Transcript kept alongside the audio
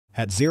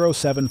At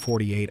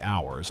 0748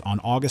 hours on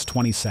August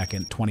 22,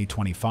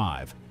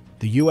 2025,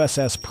 the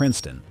USS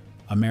Princeton,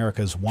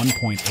 America's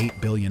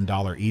 $1.8 billion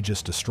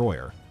Aegis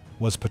destroyer,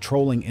 was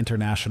patrolling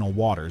international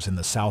waters in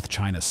the South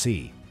China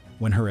Sea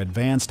when her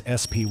advanced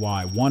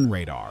SPY-1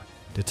 radar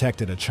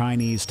detected a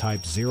Chinese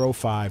Type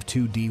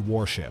 052D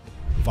warship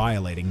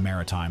violating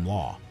maritime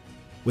law.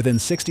 Within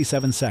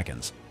 67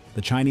 seconds,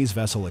 the Chinese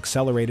vessel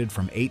accelerated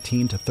from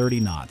 18 to 30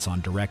 knots on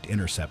direct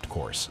intercept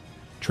course,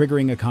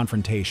 triggering a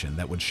confrontation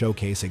that would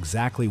showcase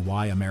exactly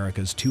why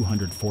America's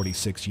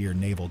 246-year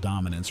naval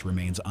dominance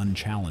remains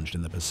unchallenged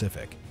in the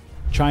Pacific.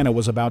 China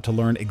was about to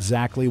learn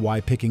exactly why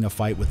picking a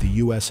fight with the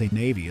USA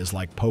Navy is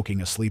like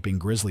poking a sleeping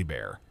grizzly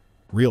bear.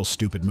 Real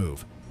stupid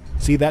move.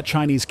 See, that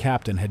Chinese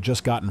captain had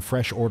just gotten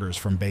fresh orders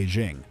from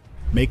Beijing.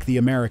 Make the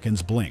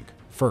Americans blink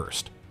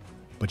first.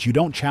 But you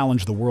don't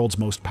challenge the world's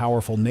most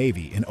powerful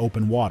navy in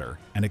open water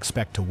and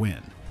expect to win.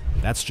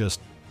 That's just...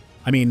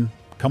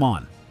 come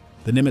on.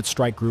 The Nimitz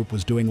Strike Group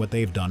was doing what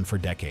they've done for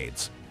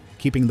decades,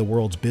 keeping the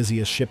world's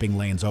busiest shipping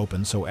lanes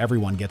open so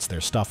everyone gets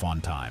their stuff on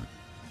time.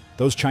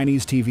 Those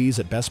Chinese TVs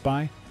at Best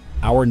Buy?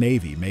 Our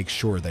Navy makes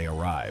sure they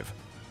arrive.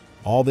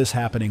 All this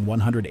happening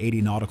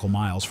 180 nautical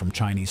miles from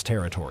Chinese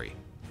territory.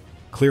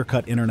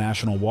 Clear-cut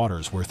international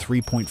waters where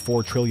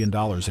 $3.4 trillion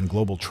in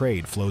global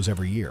trade flows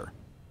every year.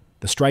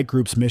 The Strike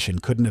Group's mission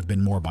couldn't have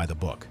been more by the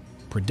book.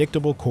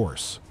 Predictable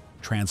course,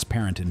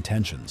 transparent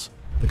intentions,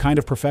 the kind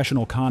of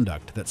professional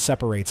conduct that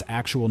separates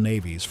actual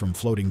navies from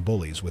floating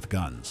bullies with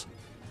guns.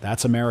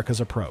 That's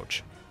America's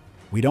approach.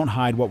 We don't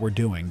hide what we're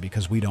doing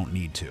because we don't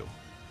need to.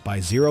 By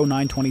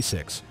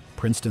 0926,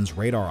 Princeton's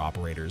radar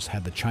operators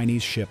had the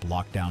Chinese ship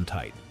locked down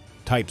tight.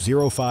 Type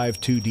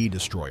 052D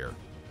destroyer.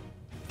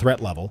 Threat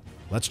level,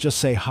 let's just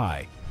say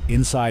high.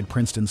 Inside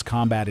Princeton's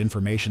Combat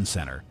Information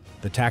Center,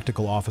 the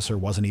tactical officer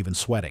wasn't even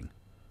sweating.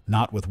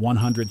 Not with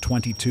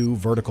 122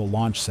 vertical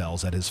launch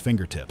cells at his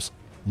fingertips,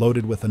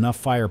 loaded with enough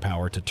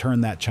firepower to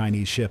turn that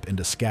Chinese ship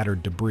into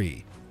scattered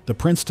debris. The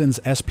Princeton's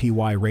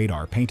SPY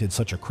radar painted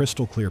such a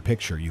crystal-clear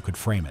picture you could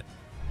frame it.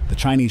 The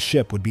Chinese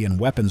ship would be in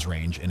weapons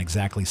range in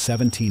exactly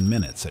 17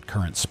 minutes at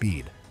current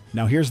speed.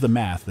 Now here's the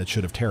math that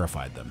should have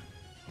terrified them.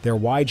 Their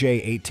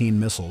YJ-18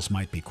 missiles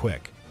might be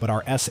quick, but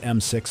our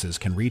SM-6s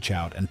can reach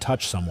out and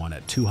touch someone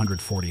at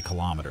 240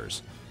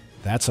 kilometers.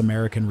 That's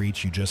American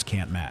reach you just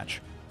can't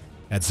match.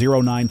 At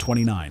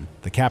 0929,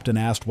 the captain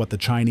asked what the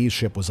Chinese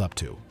ship was up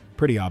to.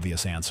 Pretty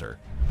obvious answer.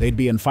 They'd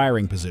be in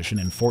firing position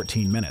in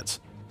 14 minutes.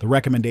 The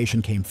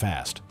recommendation came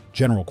fast,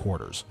 general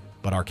quarters.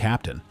 But our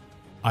captain?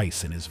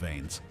 Ice in his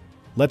veins.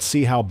 Let's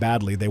see how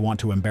badly they want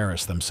to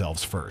embarrass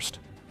themselves first.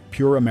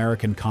 Pure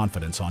American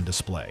confidence on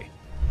display.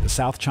 The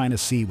South China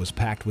Sea was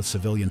packed with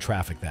civilian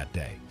traffic that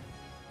day.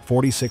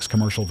 46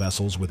 commercial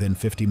vessels within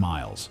 50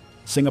 miles.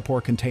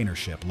 Singapore container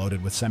ship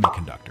loaded with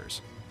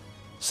semiconductors.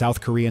 South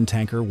Korean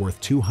tanker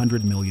worth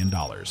 $200 million.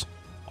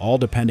 All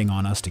depending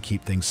on us to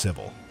keep things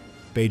civil.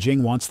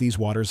 Beijing wants these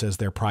waters as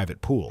their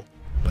private pool,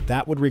 but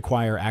that would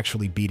require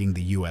actually beating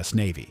the US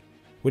Navy,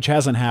 which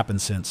hasn't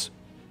happened since...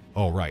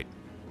 oh right,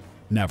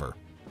 never.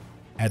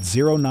 At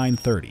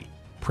 0930,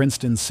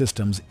 Princeton's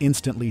systems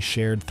instantly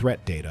shared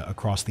threat data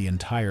across the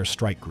entire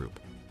strike group.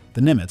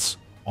 The Nimitz,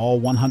 all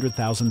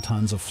 100,000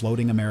 tons of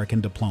floating American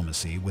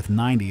diplomacy with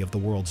 90 of the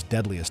world's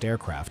deadliest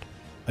aircraft,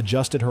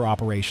 adjusted her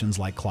operations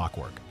like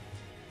clockwork.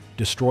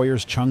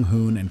 Destroyers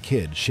Chung-Hoon and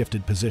Kidd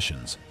shifted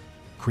positions,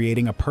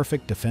 creating a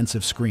perfect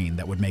defensive screen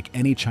that would make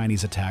any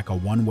Chinese attack a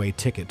one-way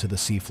ticket to the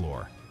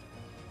seafloor.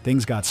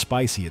 Things got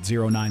spicy at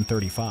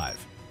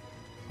 0935.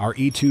 Our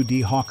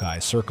E-2D Hawkeye,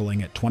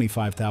 circling at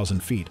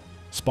 25,000 feet,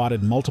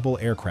 spotted multiple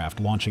aircraft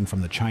launching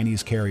from the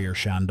Chinese carrier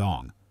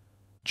Shandong.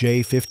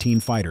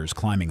 J-15 fighters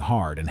climbing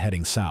hard and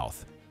heading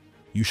south.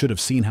 You should have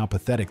seen how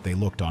pathetic they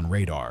looked on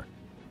radar.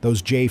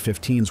 Those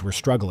J-15s were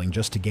struggling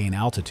just to gain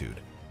altitude.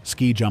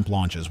 Ski jump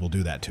launches will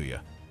do that to you.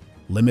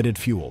 Limited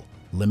fuel,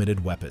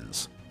 limited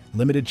weapons,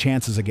 limited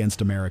chances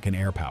against American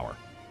air power.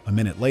 A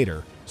minute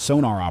later,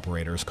 sonar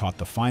operators caught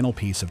the final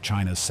piece of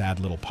China's sad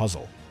little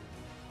puzzle.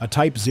 A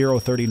Type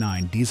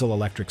 039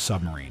 diesel-electric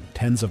submarine,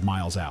 tens of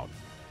miles out.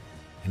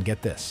 And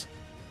get this,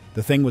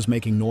 the thing was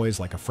making noise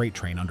like a freight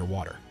train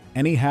underwater.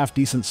 Any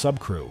half-decent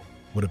subcrew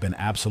would have been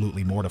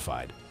absolutely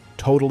mortified.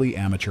 Totally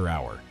amateur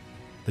hour.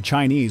 The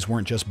Chinese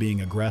weren't just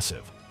being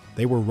aggressive.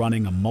 They were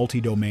running a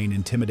multi-domain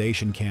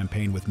intimidation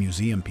campaign with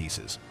museum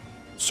pieces.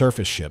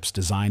 Surface ships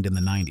designed in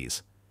the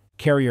 90s.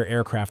 Carrier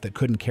aircraft that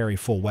couldn't carry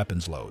full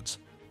weapons loads.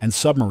 And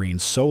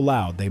submarines so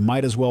loud they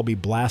might as well be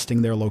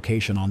blasting their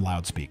location on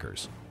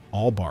loudspeakers.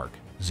 All bark,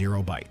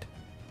 zero bite.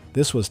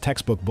 This was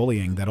textbook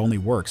bullying that only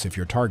works if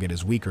your target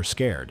is weak or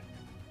scared.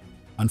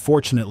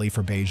 Unfortunately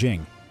for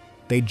Beijing,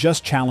 they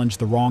just challenged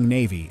the wrong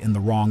navy in the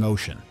wrong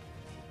ocean.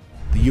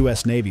 The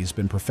US Navy's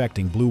been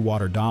perfecting blue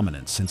water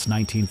dominance since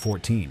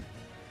 1914.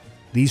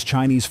 These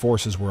Chinese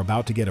forces were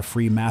about to get a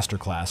free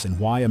masterclass in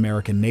why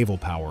American naval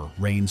power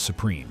reigns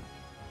supreme.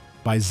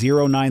 By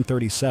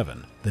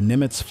 0937, the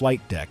Nimitz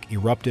flight deck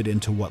erupted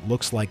into what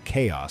looks like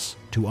chaos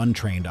to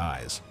untrained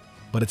eyes.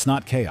 But it's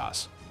not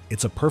chaos.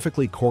 It's a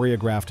perfectly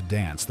choreographed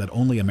dance that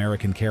only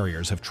American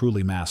carriers have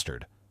truly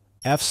mastered.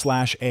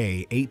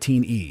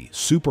 F/A-18E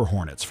Super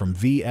Hornets from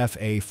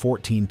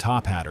VFA-14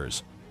 top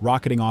hatters,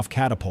 rocketing off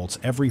catapults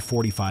every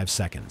 45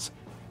 seconds.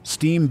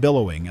 Steam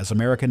billowing as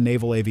American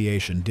naval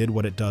aviation did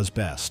what it does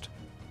best: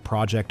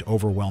 Project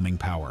Overwhelming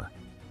Power.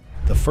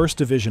 The 1st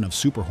Division of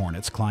Super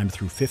Hornets climbed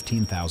through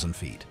 15,000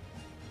 feet.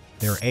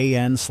 Their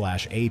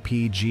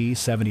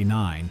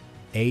AN/APG-79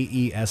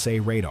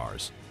 AESA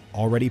radars,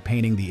 already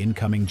painting the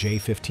incoming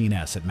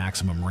J-15S at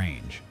maximum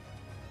range.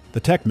 The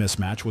tech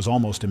mismatch was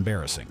almost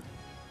embarrassing.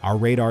 Our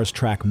radars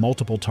track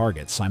multiple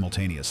targets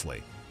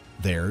simultaneously.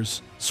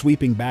 Theirs,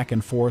 sweeping back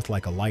and forth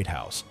like a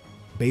lighthouse,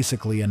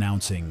 basically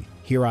announcing,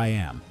 "Here I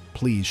am,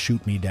 please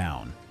shoot me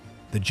down."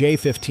 The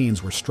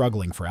J-15s were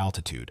struggling for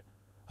altitude,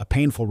 a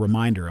painful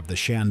reminder of the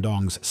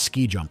Shandong's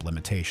ski jump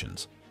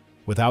limitations.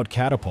 Without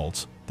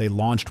catapults, they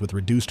launched with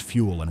reduced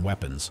fuel and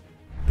weapons.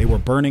 They were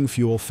burning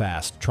fuel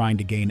fast, trying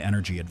to gain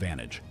energy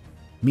advantage.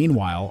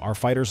 Meanwhile, our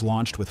fighters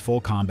launched with full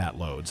combat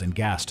loads and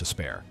gas to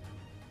spare.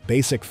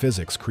 Basic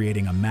physics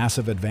creating a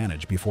massive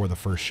advantage before the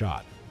first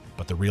shot.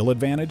 But the real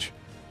advantage?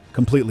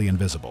 Completely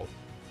invisible.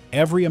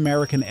 Every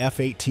American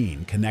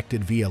F-18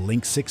 connected via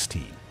Link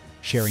 16,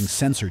 sharing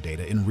sensor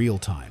data in real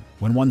time.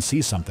 When one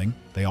sees something,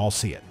 they all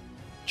see it.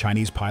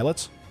 Chinese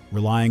pilots?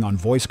 Relying on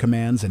voice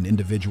commands and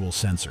individual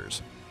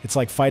sensors. It's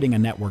like fighting a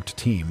networked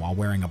team while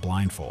wearing a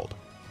blindfold.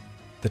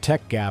 The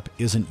tech gap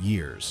isn't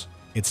years,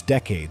 it's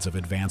decades of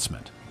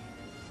advancement.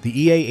 The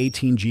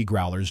EA-18G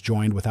Growlers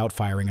joined without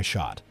firing a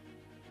shot.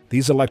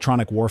 These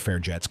electronic warfare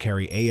jets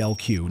carry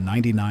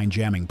ALQ-99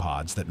 jamming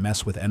pods that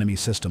mess with enemy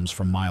systems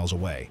from miles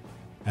away.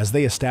 As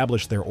they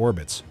established their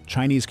orbits,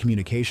 Chinese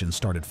communications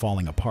started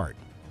falling apart.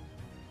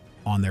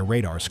 On their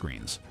radar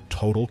screens,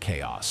 total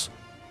chaos.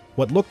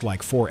 What looked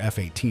like 4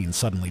 F-18s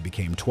suddenly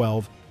became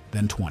 12,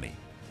 then 20.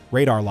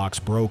 Radar locks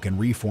broke and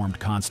reformed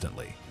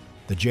constantly.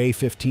 The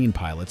J-15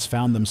 pilots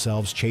found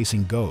themselves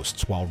chasing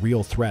ghosts while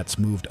real threats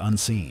moved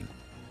unseen.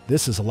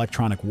 This is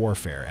electronic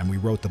warfare, and we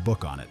wrote the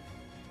book on it.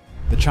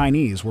 The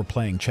Chinese were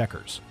playing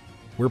checkers.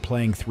 We're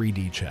playing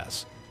 3D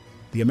chess.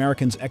 The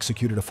Americans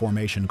executed a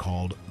formation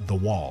called the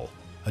Wall,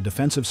 a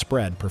defensive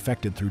spread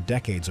perfected through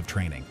decades of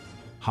training.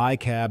 High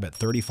cab at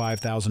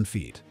 35,000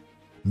 feet,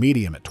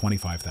 medium at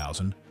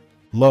 25,000,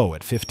 low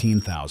at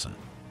 15,000.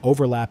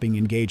 Overlapping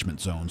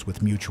engagement zones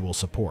with mutual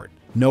support.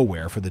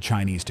 Nowhere for the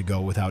Chinese to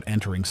go without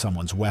entering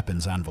someone's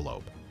weapons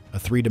envelope. A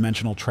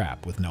three-dimensional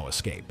trap with no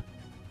escape.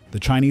 The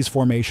Chinese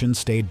formation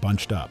stayed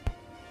bunched up.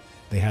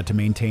 They had to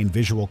maintain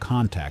visual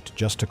contact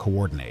just to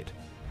coordinate.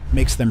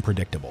 Makes them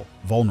predictable,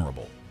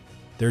 vulnerable.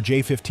 Their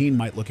J-15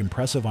 might look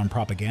impressive on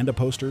propaganda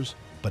posters,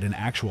 but in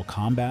actual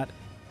combat,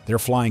 they're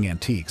flying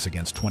antiques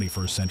against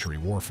 21st century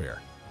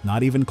warfare.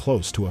 Not even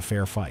close to a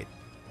fair fight.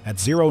 At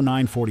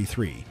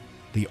 0943,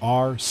 the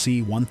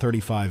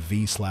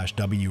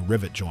RC-135V/W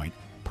rivet joint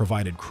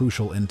provided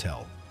crucial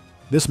intel.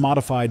 This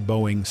modified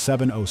Boeing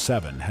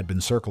 707 had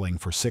been circling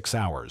for 6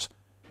 hours,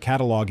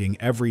 cataloging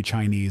every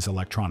Chinese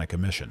electronic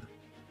emission.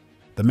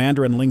 The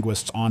Mandarin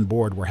linguists on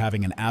board were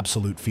having an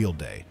absolute field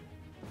day.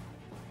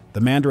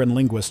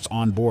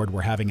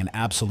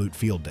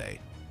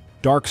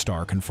 Dark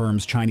Star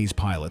confirms Chinese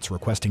pilots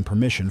requesting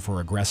permission for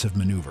aggressive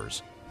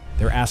maneuvers.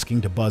 They're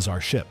asking to buzz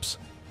our ships.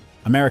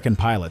 American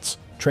pilots,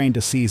 trained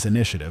to seize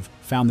initiative,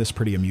 found this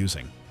pretty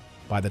amusing.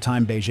 By the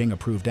time Beijing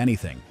approved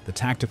anything, the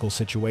tactical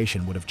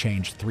situation would have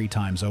changed 3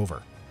 times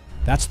over.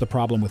 That's the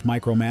problem with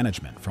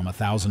micromanagement from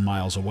 1,000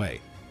 miles away.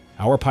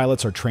 Our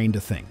pilots are trained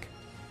to think.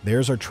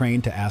 Theirs are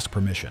trained to ask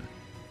permission.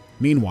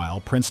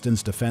 Meanwhile,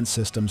 Princeton's defense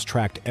systems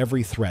tracked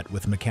every threat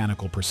with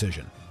mechanical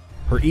precision.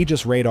 Her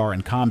Aegis radar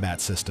and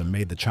combat system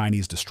made the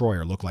Chinese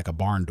destroyer look like a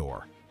barn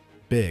door.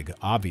 Big,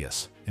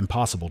 obvious,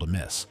 impossible to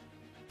miss.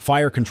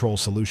 Fire control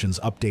solutions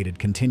updated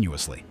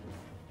continuously.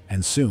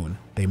 And soon,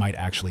 they might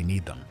actually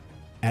need them.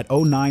 At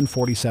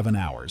 0947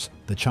 hours,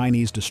 the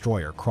Chinese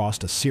destroyer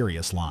crossed a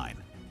serious line.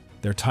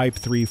 Their Type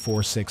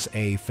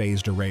 346A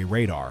phased array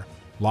radar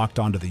locked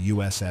onto the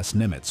USS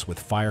Nimitz with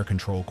fire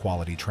control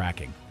quality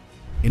tracking.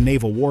 In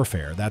naval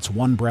warfare, that's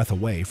one breath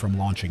away from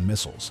launching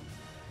missiles.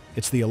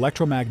 It's the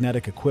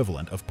electromagnetic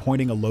equivalent of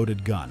pointing a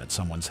loaded gun at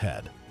someone's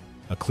head.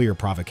 A clear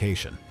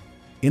provocation.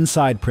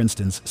 Inside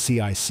Princeton's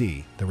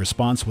CIC, the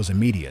response was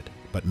immediate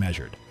but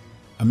measured.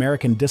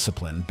 American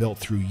discipline, built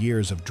through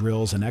years of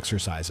drills and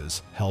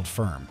exercises, held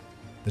firm.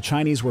 The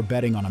Chinese were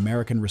betting on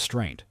American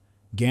restraint,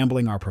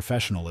 gambling our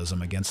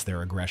professionalism against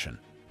their aggression.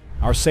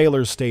 Our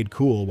sailors stayed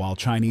cool while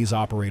Chinese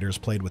operators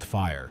played with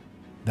fire.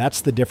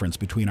 That's the difference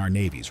between our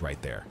navies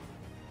right there.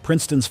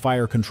 Princeton's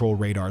fire control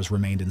radars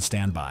remained in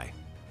standby,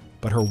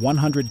 but her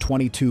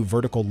 122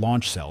 vertical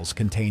launch cells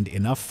contained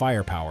enough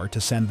firepower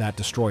to send that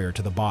destroyer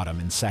to the bottom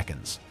in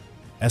seconds.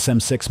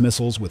 SM-6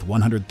 missiles with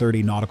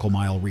 130 nautical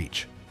mile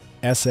reach.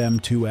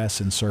 SM-2S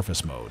in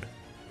surface mode,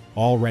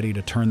 all ready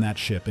to turn that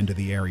ship into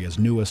the area's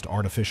newest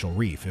artificial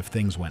reef if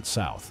things went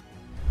south.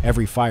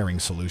 Every firing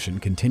solution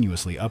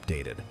continuously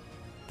updated.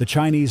 The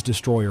Chinese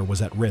destroyer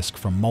was at risk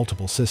from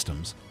multiple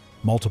systems,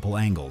 multiple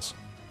angles.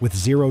 with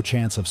zero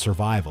chance of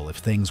survival if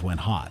things went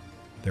hot.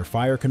 Their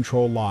fire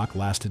control lock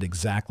lasted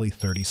exactly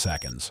 30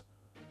 seconds,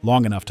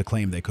 long enough to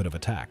claim they could have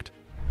attacked.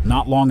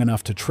 Not long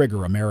enough to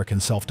trigger American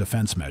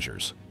self-defense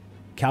measures.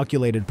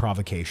 Calculated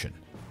provocation.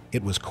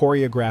 It was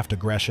choreographed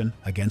aggression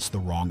against the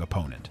wrong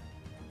opponent.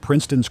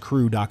 Princeton's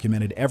crew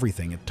documented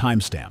everything at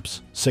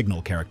timestamps,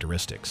 signal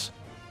characteristics,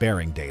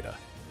 bearing data,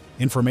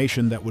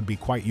 information that would be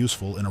quite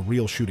useful in a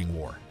real shooting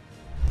war.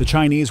 The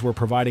Chinese were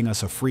providing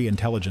us a free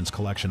intelligence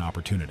collection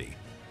opportunity.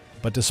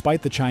 But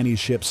despite the Chinese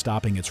ship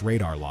stopping its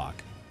radar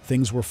lock,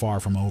 things were far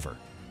from over.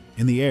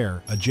 In the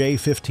air, a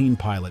J-15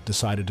 pilot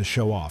decided to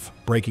show off,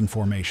 breaking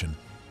formation.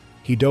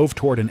 He dove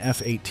toward an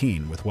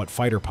F-18 with what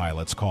fighter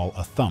pilots call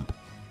a thump,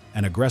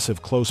 an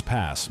aggressive close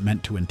pass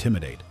meant to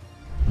intimidate.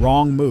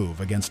 Wrong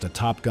move against a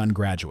Top Gun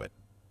graduate.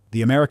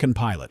 The American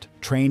pilot,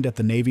 trained at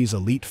the Navy's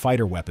elite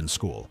fighter weapons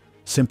school,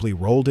 simply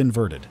rolled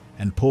inverted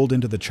and pulled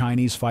into the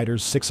Chinese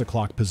fighter's 6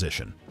 o'clock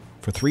position.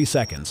 For 3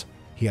 seconds,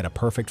 he had a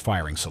perfect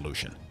firing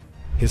solution.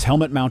 His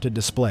helmet-mounted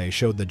display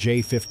showed the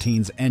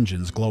J-15's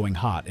engines glowing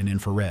hot in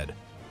infrared.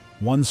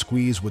 One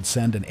squeeze would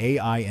send an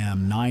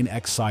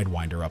AIM-9X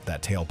Sidewinder up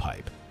that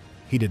tailpipe.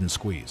 He didn't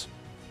squeeze.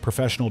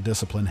 Professional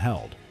discipline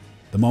held.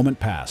 The moment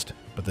passed,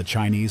 but the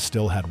Chinese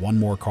still had one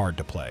more card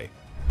to play.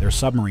 Their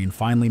submarine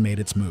finally made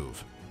its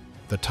move.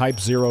 The Type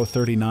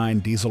 039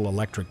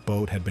 diesel-electric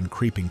boat had been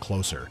creeping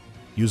closer,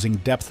 using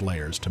depth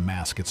layers to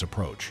mask its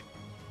approach.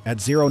 At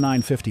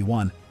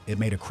 0951, it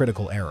made a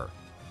critical error,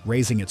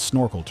 raising its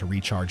snorkel to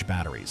recharge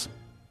batteries.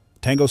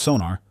 Tango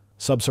sonar,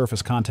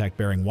 subsurface contact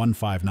bearing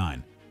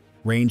 159,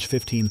 range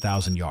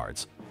 15,000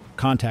 yards.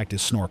 Contact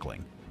is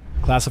snorkeling.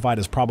 Classified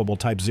as probable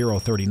Type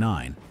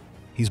 039,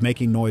 he's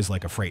making noise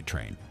like a freight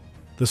train.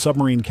 The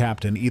submarine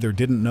captain either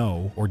didn't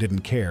know or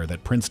didn't care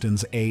that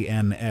Princeton's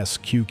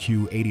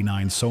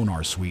ANSQQ-89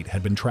 sonar suite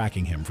had been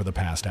tracking him for the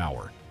past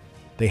hour.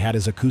 They had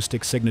his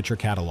acoustic signature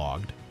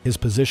cataloged, his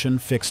position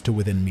fixed to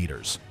within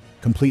meters.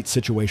 Complete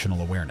situational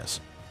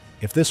awareness.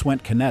 If this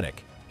went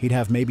kinetic, he'd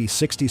have maybe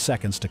 60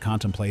 seconds to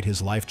contemplate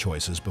his life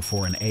choices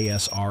before an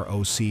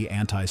ASROC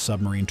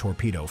anti-submarine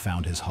torpedo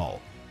found his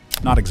hull.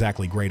 Not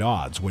exactly great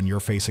odds when you're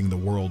facing the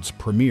world's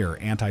premier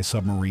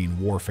anti-submarine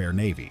warfare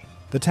navy.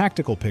 The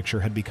tactical picture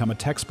had become a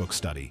textbook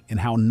study in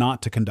how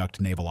not to conduct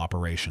naval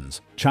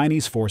operations.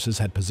 Chinese forces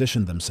had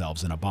positioned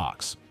themselves in a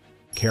box.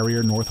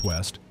 Carrier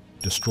northwest,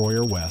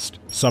 destroyer west,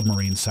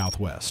 submarine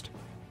southwest.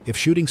 If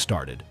shooting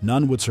started,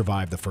 none would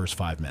survive the first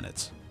 5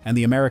 minutes, and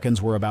the Americans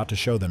were about to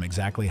show them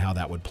exactly how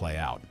that would play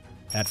out.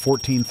 At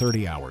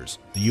 14:30 hours,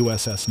 the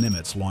USS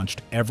Nimitz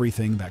launched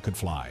everything that could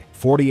fly.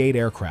 48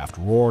 aircraft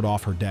roared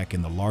off her deck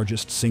in the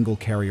largest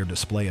single-carrier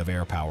display of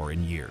air power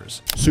in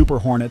years. Super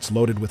Hornets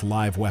loaded with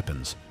live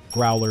weapons,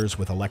 Growlers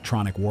with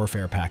electronic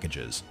warfare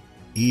packages,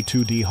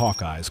 E-2D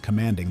Hawkeyes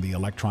commanding the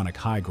electronic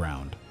high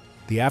ground.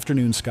 The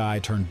afternoon sky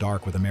turned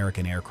dark with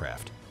American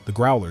aircraft. The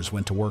Growlers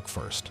went to work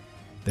first.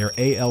 Their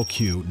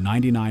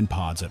ALQ-99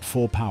 pods at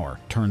full power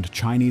turned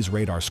Chinese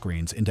radar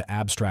screens into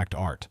abstract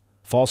art.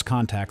 False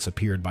contacts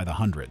appeared by the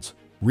hundreds.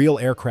 Real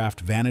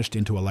aircraft vanished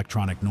into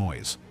electronic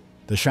noise.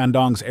 The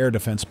Shandong's air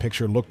defense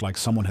picture looked like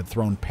someone had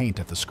thrown paint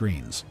at the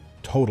screens.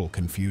 Total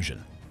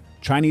confusion.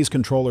 Chinese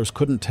controllers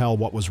couldn't tell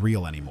what was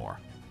real anymore.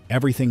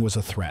 Everything was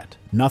a threat.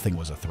 Nothing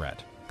was a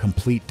threat.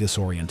 Complete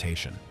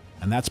disorientation.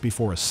 And that's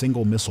before a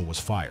single missile was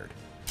fired.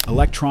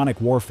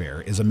 Electronic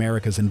warfare is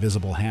America's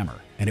invisible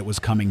hammer, and it was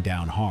coming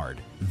down hard.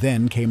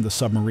 Then came the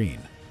submarine,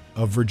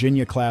 a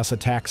Virginia-class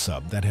attack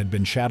sub that had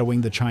been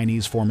shadowing the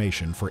Chinese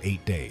formation for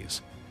 8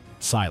 days.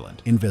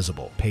 Silent,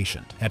 invisible,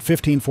 patient. At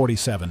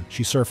 15:47,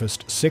 she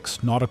surfaced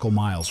 6 nautical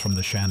miles from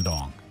the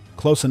Shandong,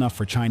 close enough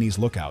for Chinese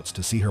lookouts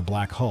to see her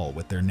black hull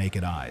with their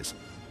naked eyes.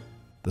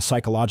 The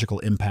psychological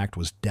impact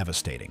was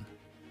devastating.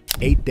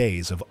 8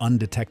 days of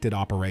undetected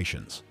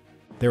operations.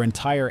 Their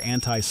entire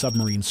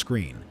anti-submarine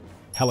screen,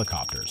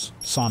 helicopters,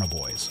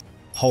 sonobuoys,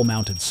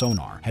 hull-mounted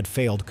sonar had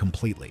failed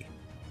completely.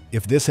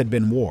 If this had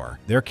been war,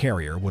 their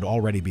carrier would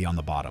already be on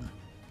the bottom.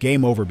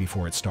 Game over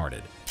before it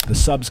started. The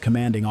sub's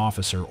commanding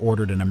officer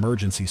ordered an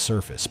emergency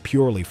surface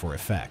purely for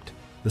effect.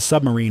 The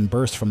submarine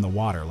burst from the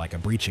water like a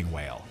breaching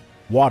whale,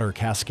 water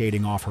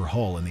cascading off her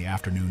hull in the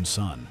afternoon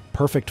sun.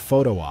 Perfect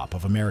photo op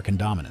of American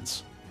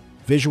dominance.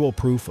 Visual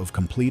proof of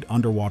complete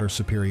underwater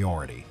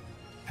superiority.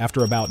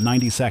 After about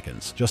 90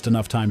 seconds, just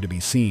enough time to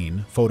be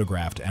seen,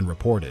 photographed, and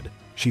reported,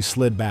 she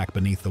slid back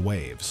beneath the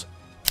waves.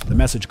 The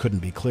message couldn't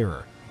be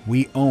clearer.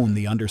 We own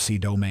the undersea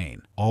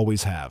domain.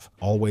 Always have,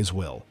 always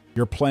will.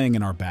 You're playing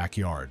in our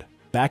backyard.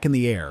 Back in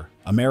the air,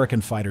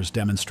 American fighters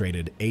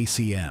demonstrated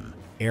ACM,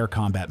 air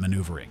combat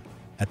maneuvering,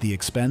 at the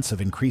expense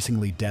of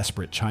increasingly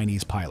desperate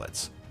Chinese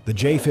pilots. The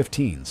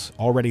J-15s,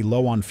 already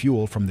low on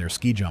fuel from their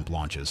ski jump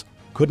launches,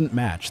 couldn't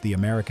match the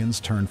Americans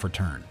turn for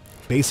turn.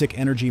 Basic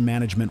Energy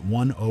Management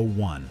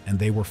 101, and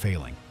they were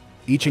failing.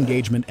 Each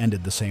engagement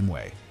ended the same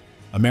way.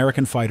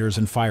 American fighters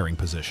in firing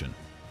position.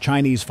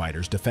 Chinese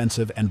fighters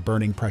defensive and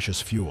burning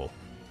precious fuel.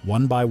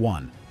 One by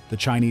one, the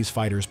Chinese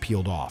fighters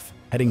peeled off,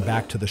 heading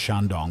back to the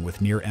Shandong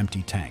with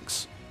near-empty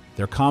tanks.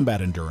 Their combat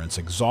endurance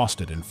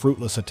exhausted in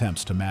fruitless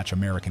attempts to match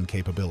American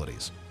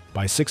capabilities.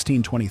 By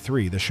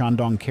 1623, the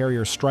Shandong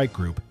Carrier Strike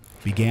Group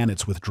began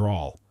its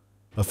withdrawal.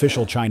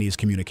 Official Chinese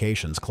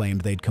communications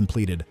claimed they'd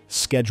completed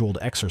scheduled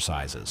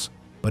exercises,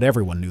 but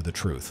everyone knew the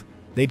truth.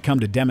 They'd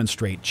come to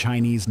demonstrate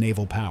Chinese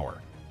naval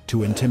power,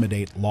 to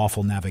intimidate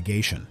lawful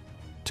navigation,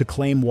 to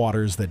claim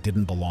waters that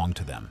didn't belong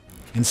to them.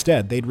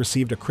 Instead, they'd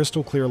received a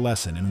crystal-clear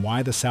lesson in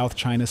why the South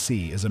China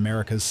Sea is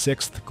America's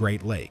sixth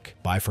Great Lake.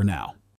 Bye for now.